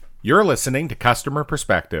You're listening to Customer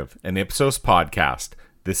Perspective, an Ipsos podcast.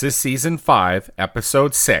 This is Season 5,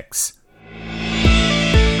 Episode 6.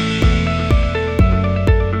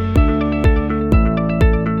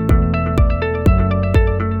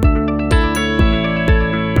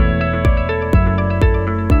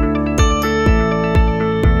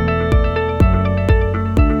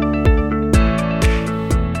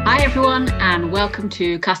 Hi everyone, and welcome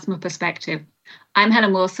to Customer Perspective. I'm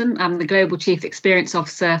Helen Wilson. I'm the Global Chief Experience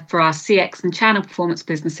Officer for our CX and channel performance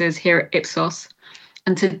businesses here at Ipsos.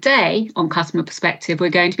 And today on Customer Perspective, we're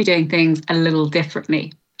going to be doing things a little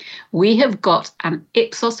differently. We have got an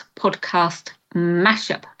Ipsos podcast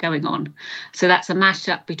mashup going on. So that's a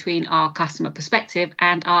mashup between our Customer Perspective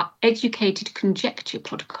and our Educated Conjecture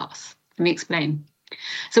podcast. Let me explain.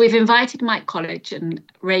 So we've invited Mike College and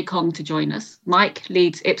Ray Kong to join us. Mike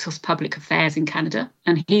leads Ipsos Public Affairs in Canada,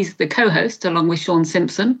 and he's the co-host along with Sean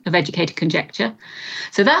Simpson of Educated Conjecture.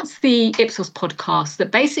 So that's the Ipsos podcast that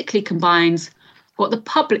basically combines what the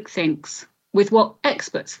public thinks with what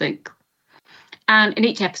experts think. And in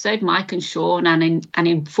each episode, Mike and Sean and an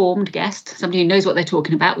informed guest, somebody who knows what they're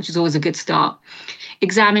talking about, which is always a good start,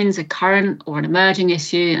 examines a current or an emerging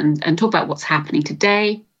issue and talk about what's happening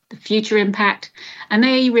today, the future impact, and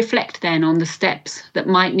they reflect then on the steps that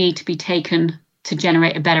might need to be taken to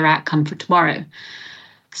generate a better outcome for tomorrow.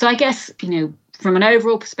 So I guess, from an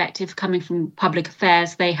overall perspective, coming from public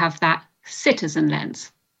affairs, they have that citizen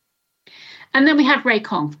lens. And then we have Ray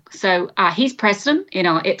Kong. So he's president in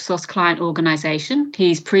our Ipsos client organisation.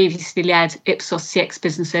 He's previously led Ipsos CX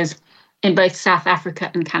businesses in both South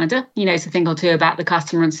Africa and Canada. He knows a thing or two about the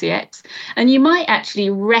customer and CX. And you might actually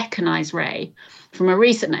recognise Ray from a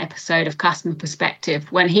recent episode of Customer Perspective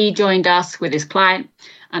when he joined us with his client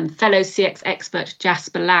and fellow CX expert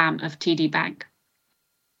Jasper Lamb of TD Bank.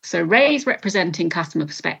 So Ray's representing Customer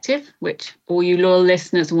Perspective, which all you loyal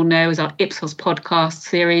listeners will know is our Ipsos podcast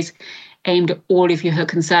series aimed at all of you who are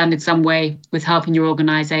concerned in some way with helping your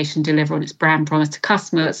organisation deliver on its brand promise to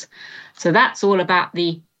customers. So that's all about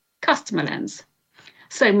the customer lens.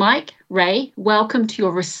 So Mike, Ray, welcome to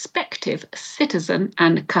your respective citizen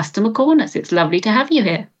and customer corners. It's lovely to have you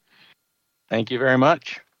here. Thank you very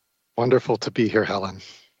much. Wonderful to be here, Helen.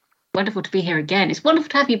 Wonderful to be here again. It's wonderful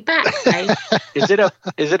to have you back, Ray. Is it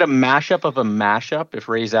a mashup of a mashup if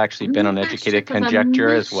Ray's actually been on Educated Conjecture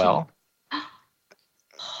as well?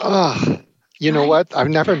 You know what? I've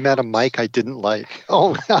never met a mic I didn't like.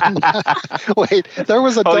 Oh, wait, there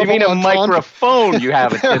was a double you mean a entendre. Microphone you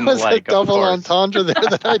haven't didn't like, There was a double entendre there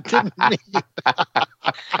that I didn't need.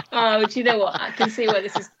 Oh, do you know what? I can see where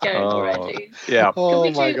this is going already. Yeah.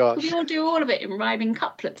 Oh, my gosh. Could we all do all of it in rhyming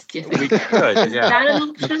couplets, do you think? We could, yeah. Is that an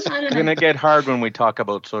option? I don't know. It's going to get hard when we talk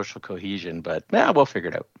about social cohesion, but we'll figure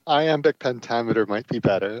it out. Iambic pentameter might be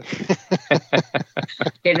better.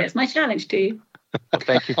 Okay, that's my challenge to you. Well,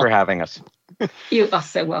 thank you for having us. You are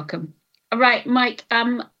so welcome. All right, Mike.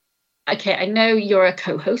 Okay, I know you're a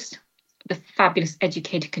co-host of the fabulous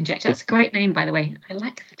Educated Conjecture. That's a great name, by the way. I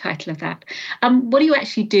like the title of that. What do you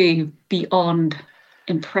actually do beyond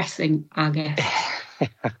impressing our guests?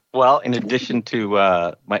 Well, in addition to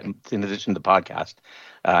the podcast,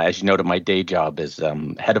 as you noted, my day job is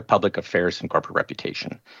head of public affairs and corporate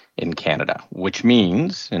reputation in Canada, which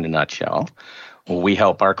means, in a nutshell, we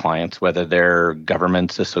help our clients, whether they're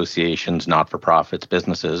governments, associations, not-for-profits,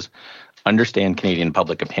 businesses, understand Canadian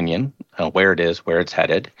public opinion, where it is, where it's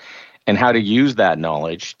headed, and how to use that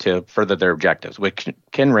knowledge to further their objectives, which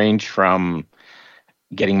can range from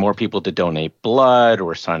getting more people to donate blood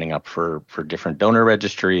or signing up for different donor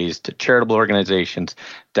registries to charitable organizations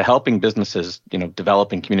to helping businesses,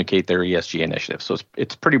 develop and communicate their ESG initiatives. So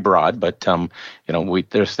it's pretty broad, but,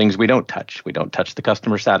 there's things we don't touch. We don't touch the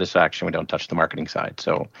customer satisfaction. We don't touch the marketing side.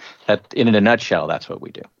 So that, in a nutshell, that's what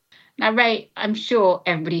we do. Now, Ray, I'm sure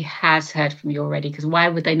everybody has heard from you already, because why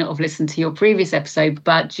would they not have listened to your previous episode?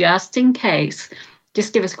 But just in case,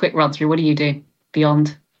 just give us a quick run through. What do you do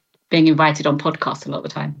beyond being invited on podcasts a lot of the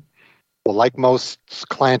time? Well, like most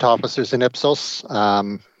client officers in Ipsos,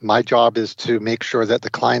 my job is to make sure that the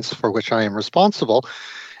clients for which I am responsible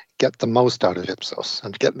get the most out of Ipsos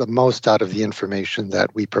and get the most out of the information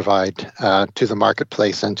that we provide to the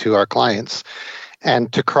marketplace and to our clients,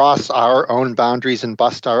 and to cross our own boundaries and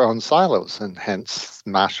bust our own silos, and hence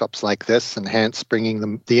mashups like this, and hence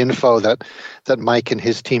bringing the info that Mike and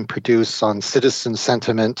his team produce on citizen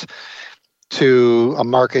sentiment to a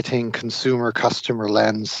marketing consumer customer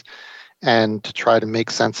lens, and to try to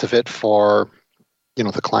make sense of it for,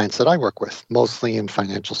 the clients that I work with, mostly in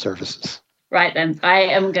financial services. Right then, I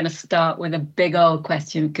am going to start with a big old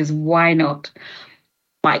question, because why not?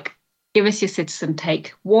 Mike, give us your citizen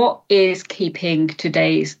take. What is keeping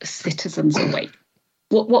today's citizens awake?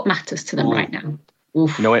 What matters to them right now?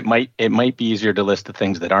 Oof. It might be easier to list the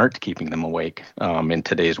things that aren't keeping them awake in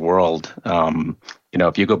today's world.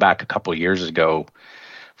 If you go back a couple of years ago,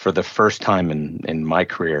 for the first time in my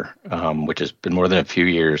career, which has been more than a few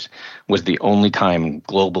years, was the only time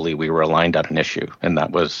globally we were aligned on an issue, and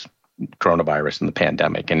that was coronavirus and the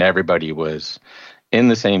pandemic. And everybody was in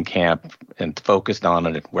the same camp and focused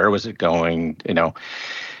on it. Where was it going?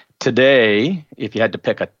 Today, if you had to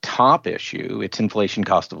pick a top issue, it's inflation,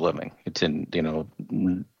 cost of living. It's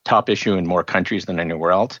top issue in more countries than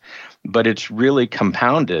anywhere else, but it's really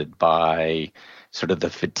compounded by sort of the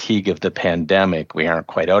fatigue of the pandemic. We aren't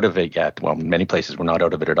quite out of it yet. Well, in many places, we're not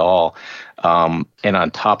out of it at all. And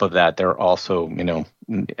on top of that, there are also,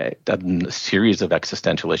 a series of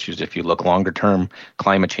existential issues. If you look longer term,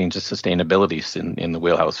 climate change and sustainability is in the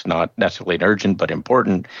wheelhouse, not necessarily urgent, but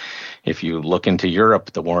important. If you look into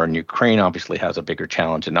Europe, the war in Ukraine obviously has a bigger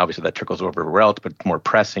challenge, and obviously that trickles over everywhere else, but more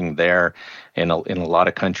pressing there. In a lot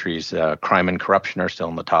of countries, crime and corruption are still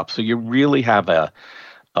on the top. So you really have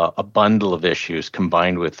a bundle of issues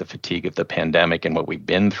combined with the fatigue of the pandemic and what we've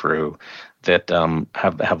been through that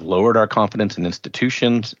have lowered our confidence in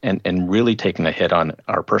institutions and really taken a hit on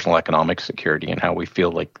our personal economic security and how we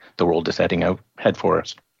feel like the world is head for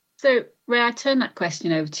us. So, Ray, I turn that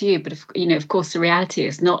question over to you, but of course, the reality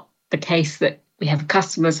is not the case that we have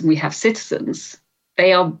customers and we have citizens.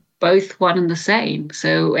 They are both one and the same.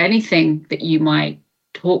 So anything that you might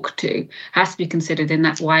talk to has to be considered in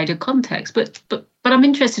that wider context. But I'm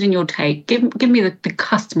interested in your take. Give me the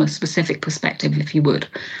customer specific perspective, if you would.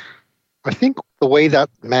 I think the way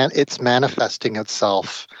that it's manifesting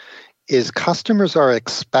itself is customers are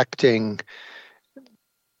expecting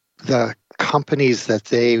the companies that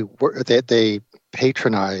they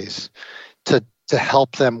patronize to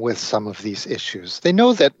help them with some of these issues. They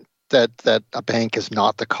know that a bank is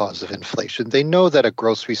not the cause of inflation. They know that a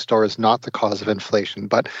grocery store is not the cause of inflation,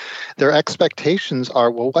 but their expectations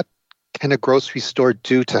are, well, what can a grocery store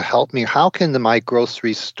do to help me? How can my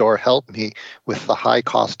grocery store help me with the high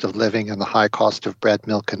cost of living and the high cost of bread,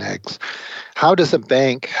 milk, and eggs? How does a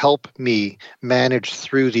bank help me manage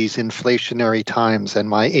through these inflationary times and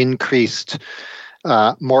my increased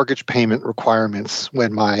mortgage payment requirements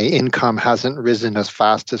when my income hasn't risen as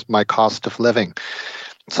fast as my cost of living?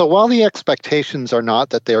 So while the expectations are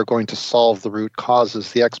not that they are going to solve the root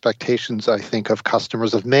causes, the expectations, I think, of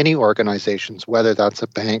customers of many organizations, whether that's a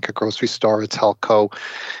bank, a grocery store, a telco,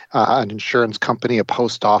 an insurance company, a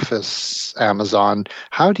post office, Amazon,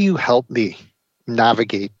 how do you help me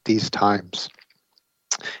navigate these times?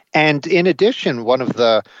 And in addition, one of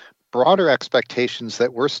the broader expectations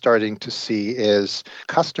that we're starting to see is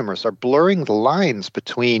customers are blurring the lines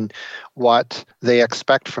between what they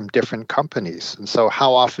expect from different companies. And so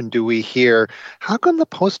how often do we hear, how come the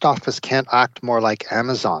post office can't act more like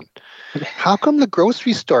Amazon? How come the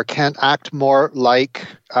grocery store can't act more like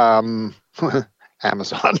Amazon?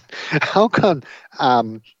 How come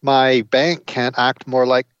my bank can't act more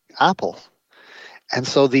like Apple? And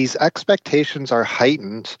so these expectations are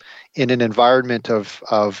heightened in an environment of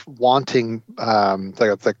wanting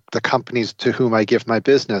the companies to whom I give my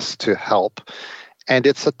business to help. And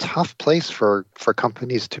it's a tough place for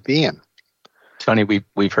companies to be in. It's funny,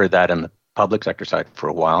 we've heard that in the public sector side for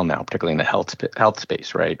a while now, particularly in the health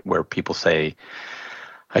space, right? Where people say,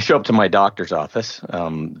 I show up to my doctor's office.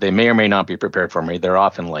 They may or may not be prepared for me. They're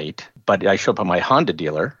often late. But I show up at my Honda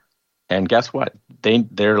dealer. And guess what?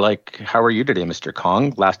 They're like, how are you today, Mr.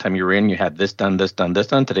 Kong? Last time you were in, you had this done, this done, this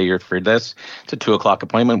done. Today you're for this. It's a 2:00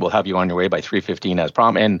 appointment. We'll have you on your way by 3:15 as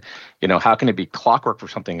promised. And how can it be clockwork for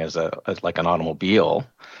something as like an automobile,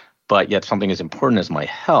 but yet something as important as my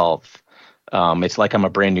health? It's like I'm a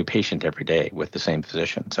brand new patient every day with the same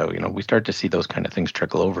physician. So we start to see those kind of things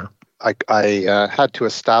trickle over. I had to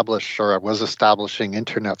establish, or I was establishing,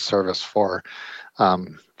 internet service for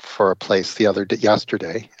a place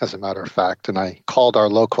yesterday, as a matter of fact, and I called our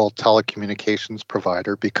local telecommunications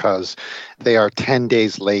provider because they are 10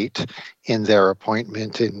 days late in their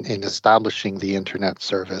appointment in establishing the internet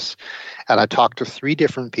service. And I talked to 3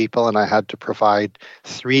 different people, and I had to provide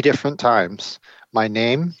 3 different times my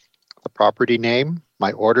name, the property name,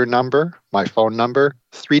 my order number, my phone number,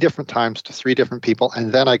 3 different times to 3 different people,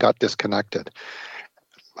 and then I got disconnected.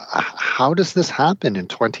 How does this happen in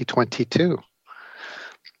 2022?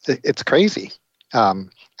 It's crazy. And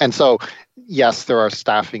so, yes, there are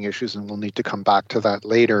staffing issues, and we'll need to come back to that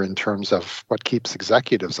later in terms of what keeps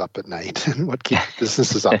executives up at night and what keeps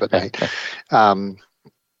businesses up at night.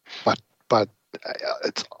 But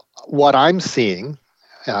it's what I'm seeing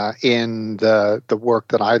in the work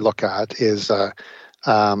that I look at is a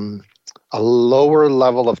lower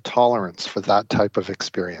level of tolerance for that type of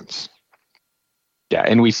experience. Yeah,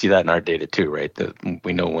 and we see that in our data too, right?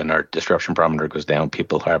 We know when our disruption barometer goes down,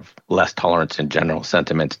 people have less tolerance in general,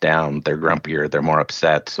 sentiment's down, they're grumpier, they're more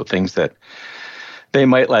upset. So things that they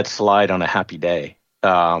might let slide on a happy day,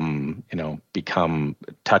 become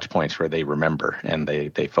touch points where they remember and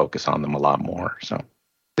they focus on them a lot more. So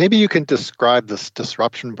maybe you can describe this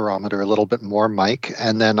disruption barometer a little bit more, Mike,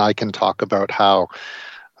 and then I can talk about how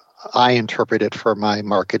I interpret it for my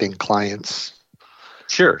marketing clients.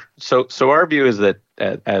 Sure. So our view is that,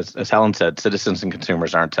 as Helen said, citizens and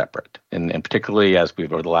consumers aren't separate, and particularly as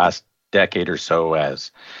we've over the last decade or so,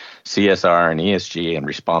 as CSR and ESG and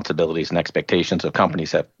responsibilities and expectations of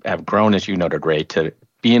companies have grown, as you noted, Ray, to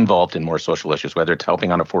be involved in more social issues, whether it's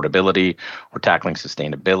helping on affordability or tackling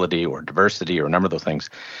sustainability or diversity or a number of those things.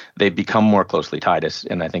 They've become more closely tied.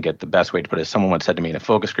 And I think the best way to put it is someone once said to me in a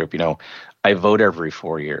focus group, I vote every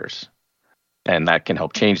 4 years, and that can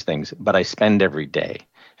help change things, but I spend every day.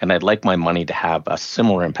 And I'd like my money to have a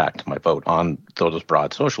similar impact to my vote on those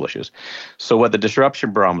broad social issues. So what the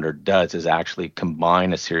disruption barometer does is actually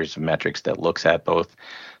combine a series of metrics that looks at both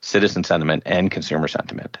citizen sentiment and consumer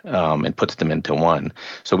sentiment, and puts them into one.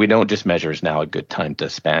 So we don't just measure is now a good time to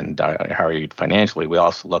spend, how are you financially. We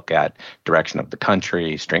also look at direction of the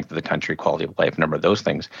country, strength of the country, quality of life, a number of those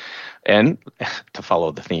things. And to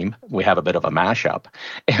follow the theme, we have a bit of a mashup,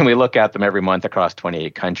 and we look at them every month across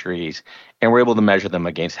 28 countries, and we're able to measure them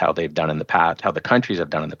against how they've done in the past, how the countries have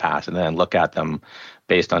done in the past, and then look at them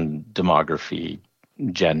based on demography,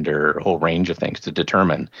 gender, a whole range of things to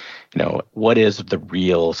determine, what is the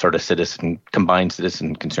real sort of combined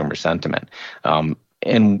citizen consumer sentiment.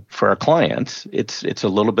 And for our clients, it's a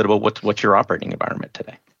little bit about what's your operating environment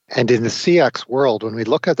today. And in the CX world, when we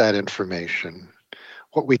look at that information,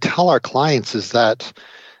 what we tell our clients is that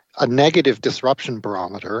a negative disruption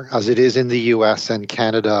barometer, as it is in the US and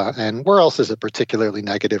Canada, and where else is it particularly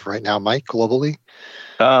negative right now, Mike, globally?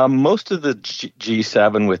 Most of the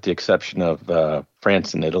G7, with the exception of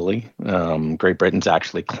France and Italy. Great Britain's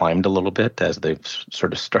actually climbed a little bit as they've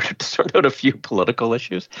sort of started to sort out a few political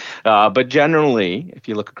issues. But generally, if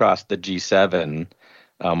you look across the G7,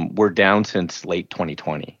 we're down since late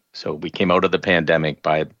 2020. So we came out of the pandemic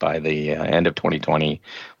by the end of 2020.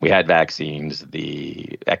 We had vaccines.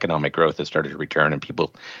 The economic growth has started to return, and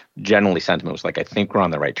people generally sentiment was like, I think we're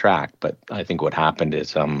on the right track. But I think what happened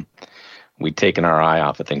is we'd taken our eye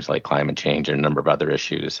off of things like climate change and a number of other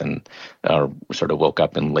issues, and sort of woke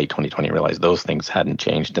up in late 2020 and realized those things hadn't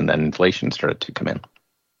changed, and then inflation started to come in.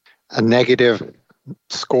 A negative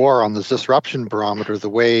score on the disruption barometer, the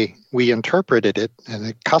way we interpreted it in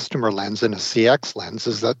a customer lens and a CX lens,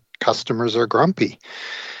 is that customers are grumpy.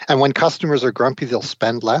 And when customers are grumpy, they'll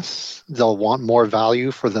spend less. They'll want more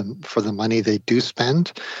value for the money they do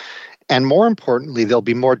spend. And more importantly, they'll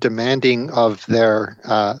be more demanding of their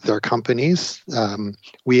companies.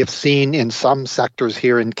 We have seen in some sectors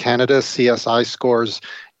here in Canada, CSI scores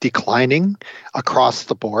declining across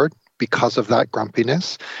the board because of that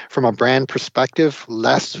grumpiness. From a brand perspective,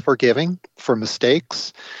 less forgiving for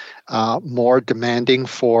mistakes, more demanding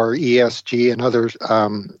for ESG and other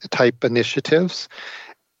type initiatives.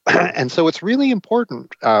 And so it's really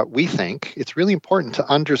important, we think, it's really important to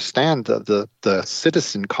understand the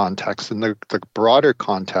citizen context and the broader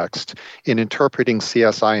context in interpreting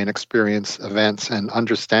CSI and experience events and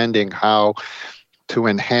understanding how to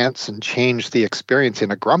enhance and change the experience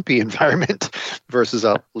in a grumpy environment versus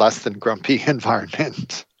a less than grumpy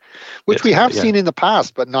environment, which we have seen in the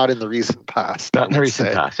past, but not in the recent past. Not in the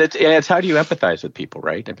recent past. It's how do you empathize with people,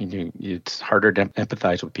 right? I mean, it's harder to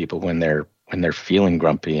empathize with people when they're feeling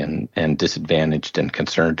grumpy and disadvantaged and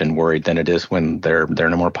concerned and worried than it is when they're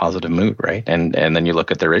in a more positive mood, right? And then you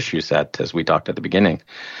look at their issue set, as we talked at the beginning.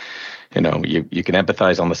 You can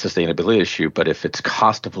empathize on the sustainability issue, but if it's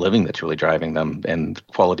cost of living that's really driving them and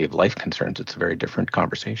quality of life concerns, it's a very different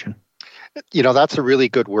conversation. That's a really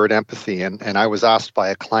good word, empathy. And I was asked by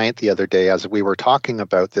a client the other day as we were talking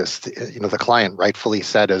about this, the client rightfully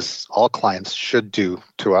said, as all clients should do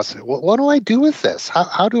to us, what do I do with this?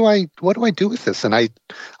 What do I do with this? And I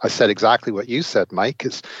said exactly what you said, Mike,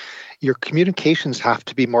 is your communications have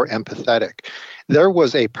to be more empathetic. There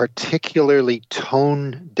was a particularly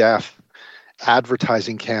tone-deaf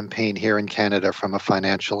advertising campaign here in Canada from a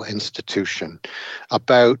financial institution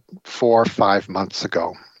about 4 or 5 months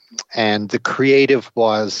ago. And the creative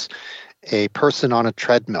was a person on a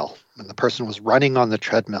treadmill, and the person was running on the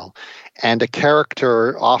treadmill, and a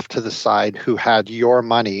character off to the side who had your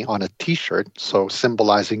money on a t-shirt, so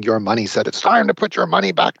symbolizing your money, said, "It's time to put your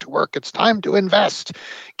money back to work. It's time to invest.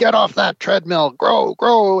 Get off that treadmill. Grow,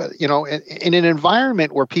 grow." In an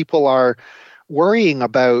environment where people are worrying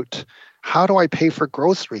about, how do I pay for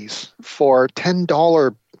groceries for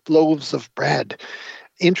 $10 loaves of bread?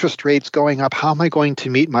 Interest rates going up. How am I going to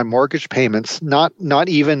meet my mortgage payments? Not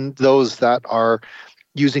even those that are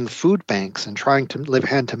using food banks and trying to live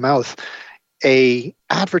hand to mouth. A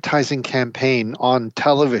advertising campaign on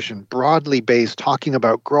television, broadly based, talking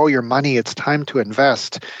about grow your money, it's time to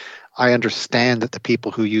invest. I understand that the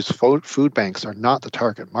people who use food banks are not the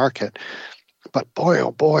target market. But boy,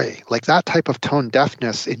 oh boy, like that type of tone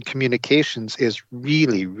deafness in communications is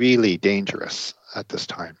really, really dangerous at this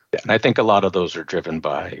time. Yeah, and I think a lot of those are driven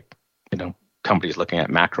by, companies looking at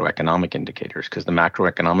macroeconomic indicators, because the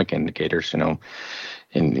macroeconomic indicators,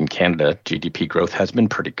 in Canada, GDP growth has been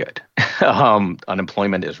pretty good.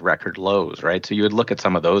 Unemployment is record lows, right? So you would look at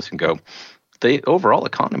some of those and go, the overall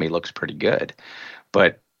economy looks pretty good.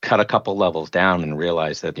 But cut a couple levels down and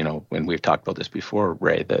realize that, when we've talked about this before,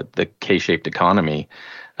 Ray, the K-shaped economy,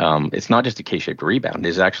 it's not just a K-shaped rebound.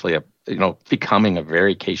 It's actually becoming a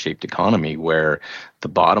very K-shaped economy where the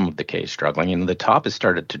bottom of the K is struggling and the top has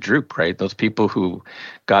started to droop, right? Those people who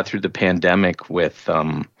got through the pandemic with,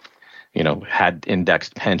 had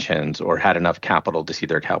indexed pensions or had enough capital to see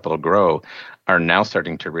their capital grow are now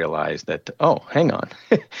starting to realize that, oh, hang on,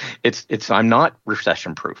 I'm not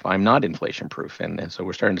recession proof, I'm not inflation proof, and so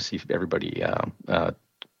we're starting to see everybody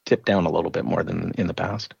tip down a little bit more than in the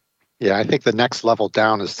past. Yeah, I think the next level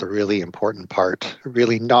down is the really important part.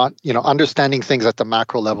 Really not, understanding things at the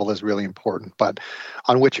macro level is really important, but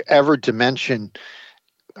on whichever dimension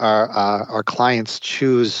our clients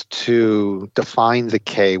choose to define the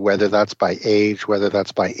K, whether that's by age, whether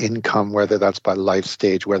that's by income, whether that's by life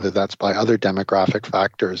stage, whether that's by other demographic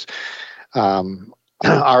factors.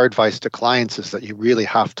 Our advice to clients is that you really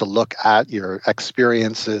have to look at your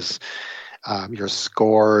experiences, your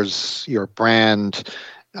scores, your brand,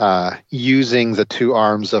 using the two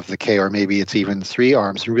arms of the K, or maybe it's even three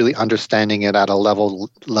arms, and really understanding it at a level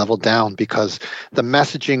down, because the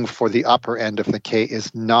messaging for the upper end of the K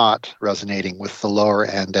is not resonating with the lower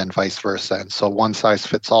end and vice versa. And so one size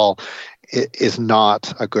fits all is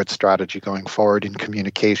not a good strategy going forward in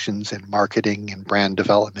communications, in marketing, and brand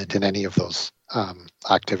development, in any of those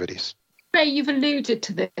activities. Ray, you've alluded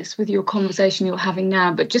to this with your conversation you're having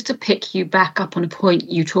now, but just to pick you back up on a point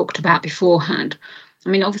you talked about beforehand. I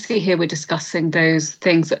mean, obviously here we're discussing those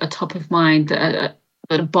things that are top of mind, that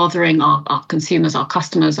are bothering our consumers, our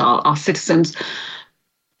customers, our citizens.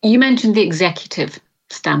 You mentioned the executive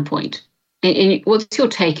standpoint. What's your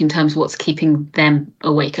take in terms of what's keeping them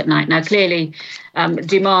awake at night? Now, clearly,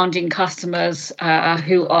 demanding customers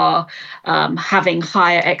who are having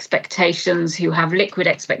higher expectations, who have liquid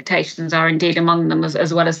expectations, are indeed among them,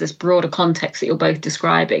 as well as this broader context that you're both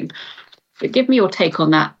describing. But give me your take on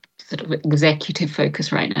that sort of executive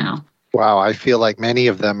focus right now. Wow, I feel like many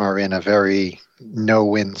of them are in a very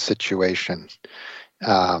no-win situation.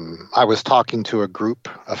 I was talking to a group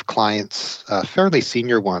of clients, fairly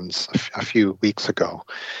senior ones, a few weeks ago.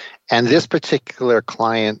 And this particular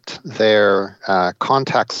client, their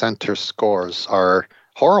contact center scores are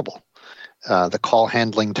horrible. The call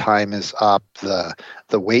handling time is up, the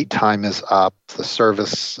wait time is up, the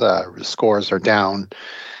service scores are down.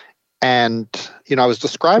 And, I was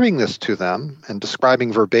describing this to them and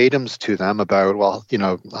describing verbatims to them about,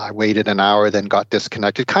 I waited an hour, then got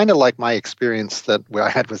disconnected, kind of like my experience that I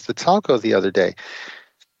had with the telco the other day.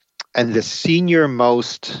 And the senior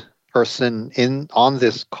most person on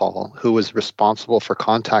this call, who was responsible for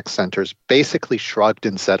contact centers, basically shrugged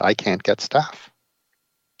and said, "I can't get staff.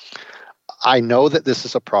 I know that this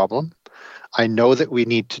is a problem. I know that we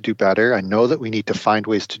need to do better. I know that we need to find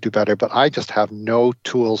ways to do better, but I just have no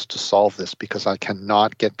tools to solve this because I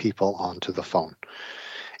cannot get people onto the phone.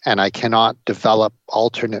 And I cannot develop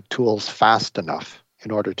alternate tools fast enough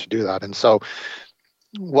in order to do that." And so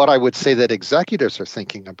what I would say that executives are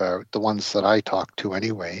thinking about, the ones that I talk to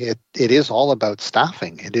anyway, it is all about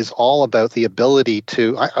staffing. It is all about the ability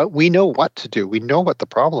to, we know what to do. We know what the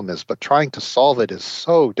problem is, but trying to solve it is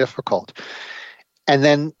so difficult. And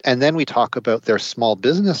then we talk about their small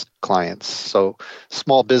business clients. So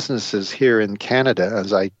small businesses here in Canada,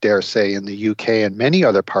 as I dare say in the UK and many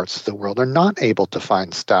other parts of the world, are not able to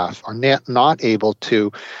find staff, are not able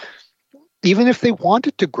to, even if they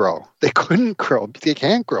wanted to grow, they couldn't grow. They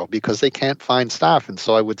can't grow because they can't find staff. And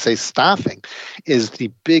so I would say staffing is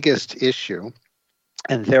the biggest issue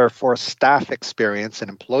And therefore, staff experience and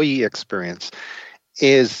employee experience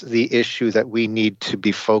is the issue that we need to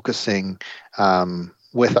be focusing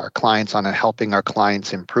with our clients on, and helping our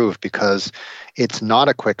clients improve, because it's not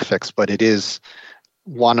a quick fix, but it is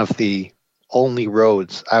one of the only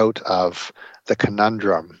roads out of the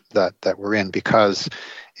conundrum that we're in. Because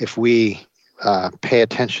if we pay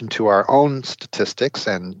attention to our own statistics,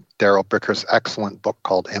 and Darrell Bricker's excellent book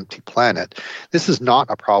called Empty Planet, this is not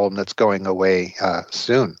a problem that's going away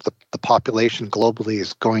soon. The population globally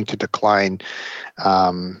is going to decline,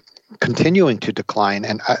 continuing to decline,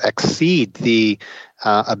 and exceed the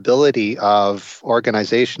ability of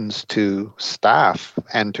organizations to staff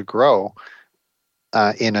and to grow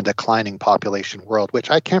in a declining population world,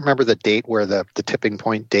 which I can't remember the date where the tipping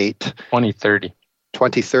point date. 2030.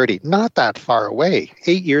 2030, not that far away,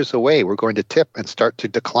 8 years away, we're going to tip and start to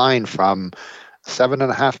decline from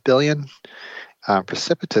 7.5 billion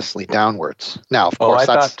precipitously downwards. Now, of course,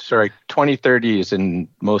 2030 is in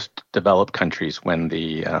most developed countries when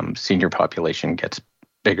the senior population gets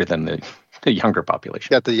bigger than the younger population.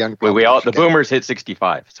 Yeah, the boomers hit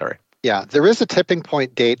 65. Sorry. Yeah, there is a tipping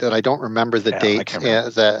point date that I don't remember the date.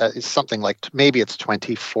 It's something like, maybe it's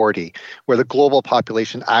 2040, where the global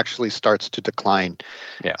population actually starts to decline,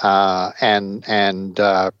 and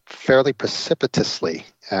fairly precipitously.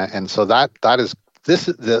 And so that is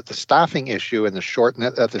the staffing issue, and the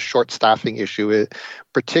short staffing issue,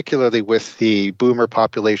 particularly with the boomer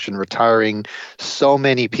population retiring, so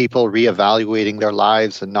many people reevaluating their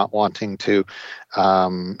lives and not wanting to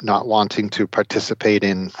participate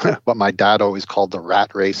in what my dad always called the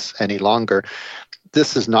rat race any longer.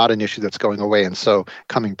 This is not an issue that's going away. And so,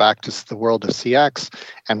 coming back to the world of CX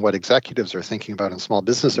and what executives are thinking about and small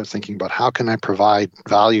business are thinking about, how can I provide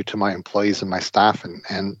value to my employees and my staff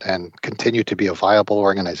and continue to be a viable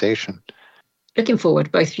organization? Looking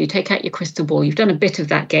forward, both of you, take out your crystal ball. You've done a bit of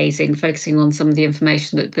that gazing, focusing on some of the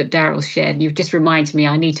information that Darrell shared. And you've just reminded me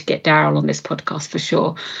I need to get Darrell on this podcast for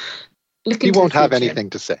sure. He won't have anything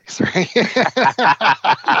to say, sorry.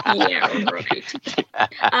 Yeah,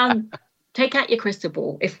 right. Take out your crystal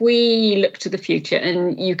ball. If we look to the future,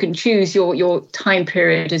 and you can choose your time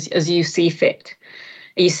period as you see fit,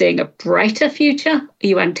 are you seeing a brighter future? Are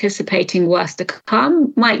you anticipating worse to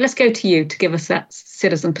come? Mike, let's go to you to give us that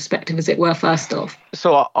citizen perspective, as it were, first off.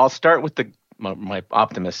 So I'll start with my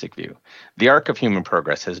optimistic view. The arc of human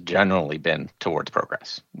progress has generally been towards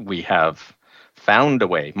progress. We have found a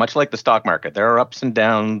way, much like the stock market. There are ups and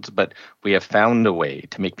downs, but we have found a way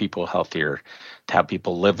to make people healthier, to have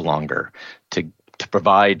people live longer, to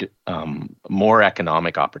provide more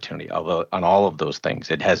economic opportunity. Although on all of those things,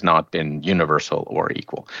 it has not been universal or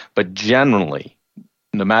equal. But generally,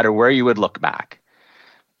 no matter where you would look back,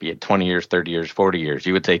 be it 20 years, 30 years, 40 years,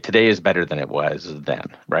 you would say today is better than it was then,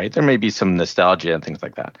 right? There may be some nostalgia and things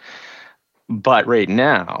like that. But right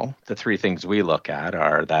now, the three things we look at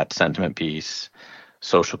are that sentiment piece,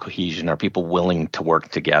 social cohesion, are people willing to work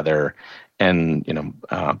together, and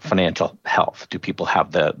financial health. Do people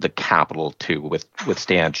have the capital to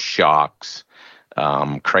withstand shocks,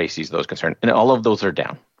 crises, those concerns? And all of those are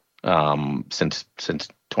down since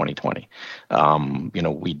 2020.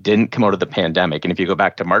 We didn't come out of the pandemic. And if you go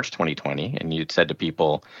back to March 2020 and you'd said to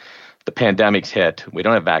people, the pandemic's hit, we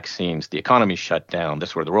don't have vaccines, the economy's shut down, this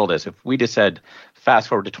is where the world is. If we just said, fast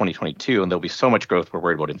forward to 2022, and there'll be so much growth, we're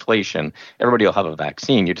worried about inflation, everybody will have a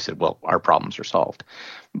vaccine, you just said, well, our problems are solved.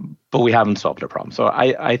 But we haven't solved our problem. So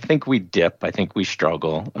I think we dip. I think we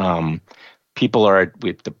struggle. The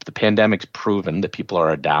pandemic's proven that people are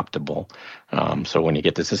adaptable. So when you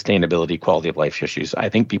get the sustainability, quality of life issues, I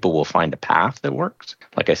think people will find a path that works.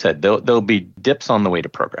 Like I said, there'll be dips on the way to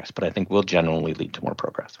progress, but I think we'll generally lead to more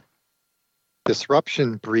progress.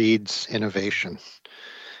 Disruption breeds innovation.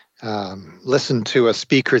 Listened to a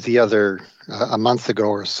speaker a month ago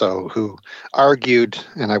or so, who argued,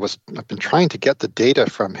 and I've been trying to get the data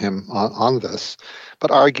from him on this,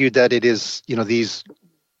 but argued that it is, these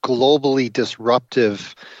globally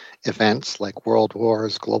disruptive events like world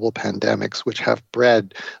wars, global pandemics, which have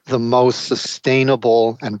bred the most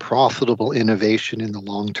sustainable and profitable innovation in the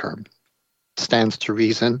long term. Stands to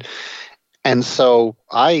reason. And so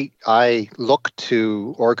I look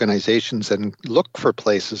to organizations and look for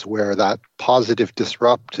places where that positive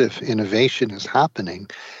disruptive innovation is happening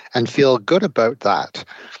and feel good about that.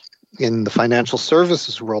 In the financial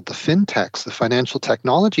services world, the fintechs, the financial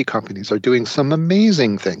technology companies are doing some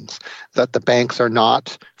amazing things that the banks are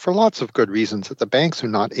not, for lots of good reasons, that the banks are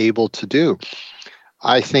not able to do.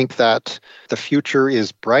 I think that the future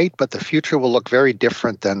is bright, but the future will look very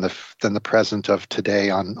different than the present of today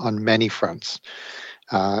on many fronts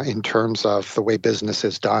in terms of the way business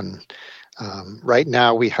is done. Right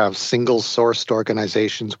now, we have single-sourced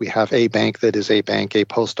organizations. We have a bank that is a bank, a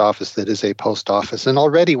post office that is a post office. And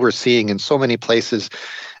already we're seeing in so many places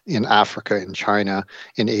in Africa, in China,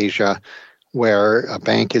 in Asia, where a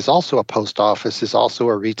bank is also a post office, is also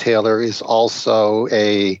a retailer, is also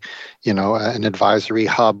an advisory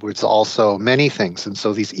hub, it's also many things. And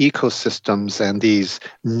so these ecosystems and these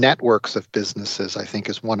networks of businesses, I think,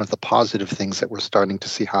 is one of the positive things that we're starting to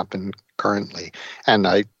see happen currently. And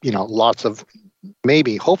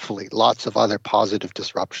hopefully, lots of other positive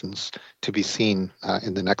disruptions to be seen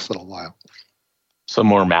in the next little while. So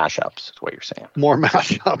more mashups is what you're saying. More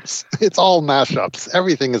mashups. It's all mashups.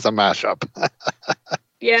 Everything is a mashup.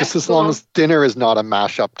 Yeah. Just as long as dinner is not a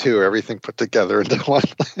mashup too, everything put together into one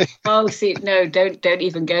thing. Oh, see, no, don't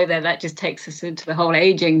even go there. That just takes us into the whole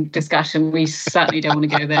aging discussion. We certainly don't want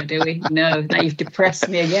to go there, do we? No, now you've depressed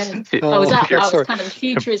me again. I was kind of, the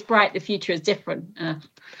future is bright, the future is different.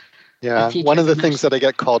 Yeah, one of the things that I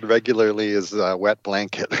get called regularly is wet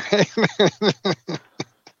blanket.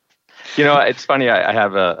 It's funny. I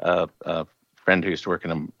have a friend who used to work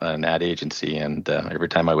in an ad agency, and every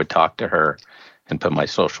time I would talk to her and put my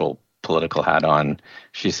social political hat on,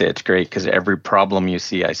 she'd say it's great because every problem you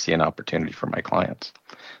see, I see an opportunity for my clients.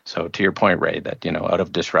 So to your point, Ray, that out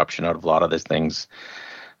of disruption, out of a lot of these things,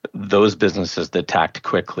 those businesses that act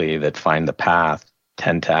quickly, that find the path,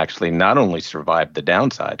 tend to actually not only survive the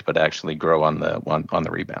downside, but actually grow on the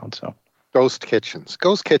rebound. So Ghost kitchens.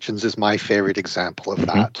 Ghost kitchens is my favorite example of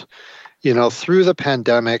that. Through the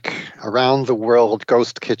pandemic, around the world,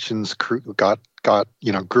 ghost kitchens grew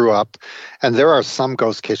up, and there are some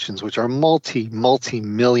ghost kitchens which are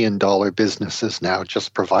multi-million dollar businesses now,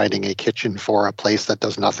 just providing a kitchen for a place that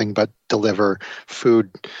does nothing but deliver food,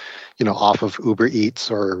 off of Uber Eats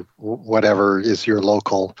or whatever is your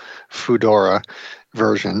local Foodora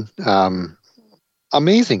version.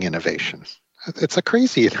 Amazing innovation. It's a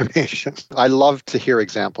crazy innovation. I love to hear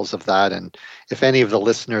examples of that. And if any of the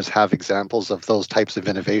listeners have examples of those types of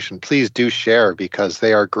innovation, please do share, because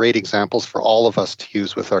they are great examples for all of us to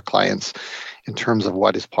use with our clients in terms of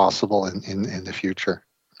what is possible in the future.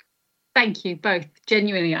 Thank you both.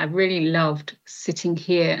 Genuinely, I really loved sitting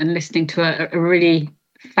here and listening to a really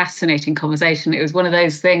fascinating conversation. It was one of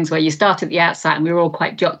those things where you start at the outset and we were all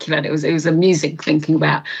quite jocular. It was amusing thinking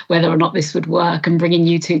about whether or not this would work and bringing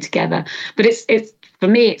you two together. But it's for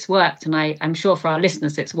me, it's worked, and I'm sure for our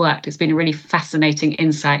listeners it's worked. It's been a really fascinating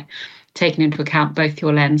insight, taking into account both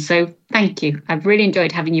your lens. So thank you. I've really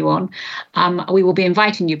enjoyed having you on. We will be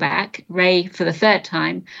inviting you back, Ray for the third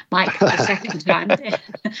time, Mike for the second time,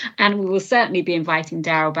 and we will certainly be inviting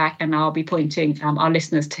Daryl back, and I'll be pointing our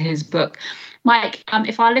listeners to his book. Mike,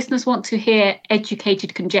 if our listeners want to hear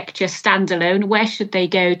Educated Conjecture standalone, where should they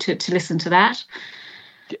go to listen to that?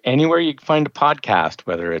 Anywhere you can find a podcast,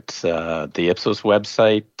 whether it's the Ipsos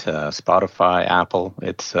website, Spotify, Apple,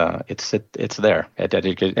 it's there at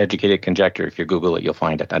Educated Conjecture. If you Google it, you'll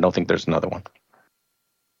find it. I don't think there's another one.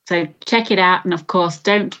 So check it out, and of course,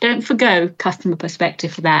 don't forgo Customer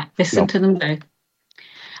Perspective for that. Listen to them both.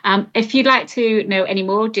 If you'd like to know any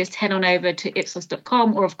more, just head on over to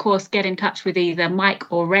ipsos.com, or of course get in touch with either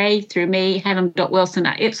Mike or Ray through me,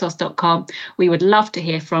 helen.wilson@ipsos.com. We would love to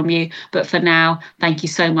hear from you. But for now, thank you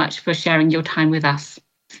so much for sharing your time with us.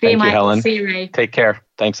 See you, Mike. Helen. See you, Ray. Take care.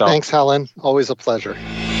 Thanks all. Thanks, Helen. Always a pleasure.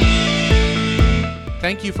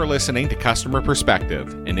 Thank you for listening to Customer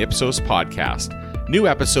Perspective, an Ipsos podcast. New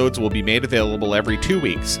episodes will be made available every 2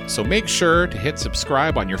 weeks, so make sure to hit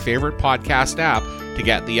subscribe on your favorite podcast app to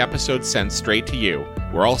get the episodes sent straight to you.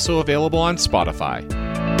 We're also available on Spotify.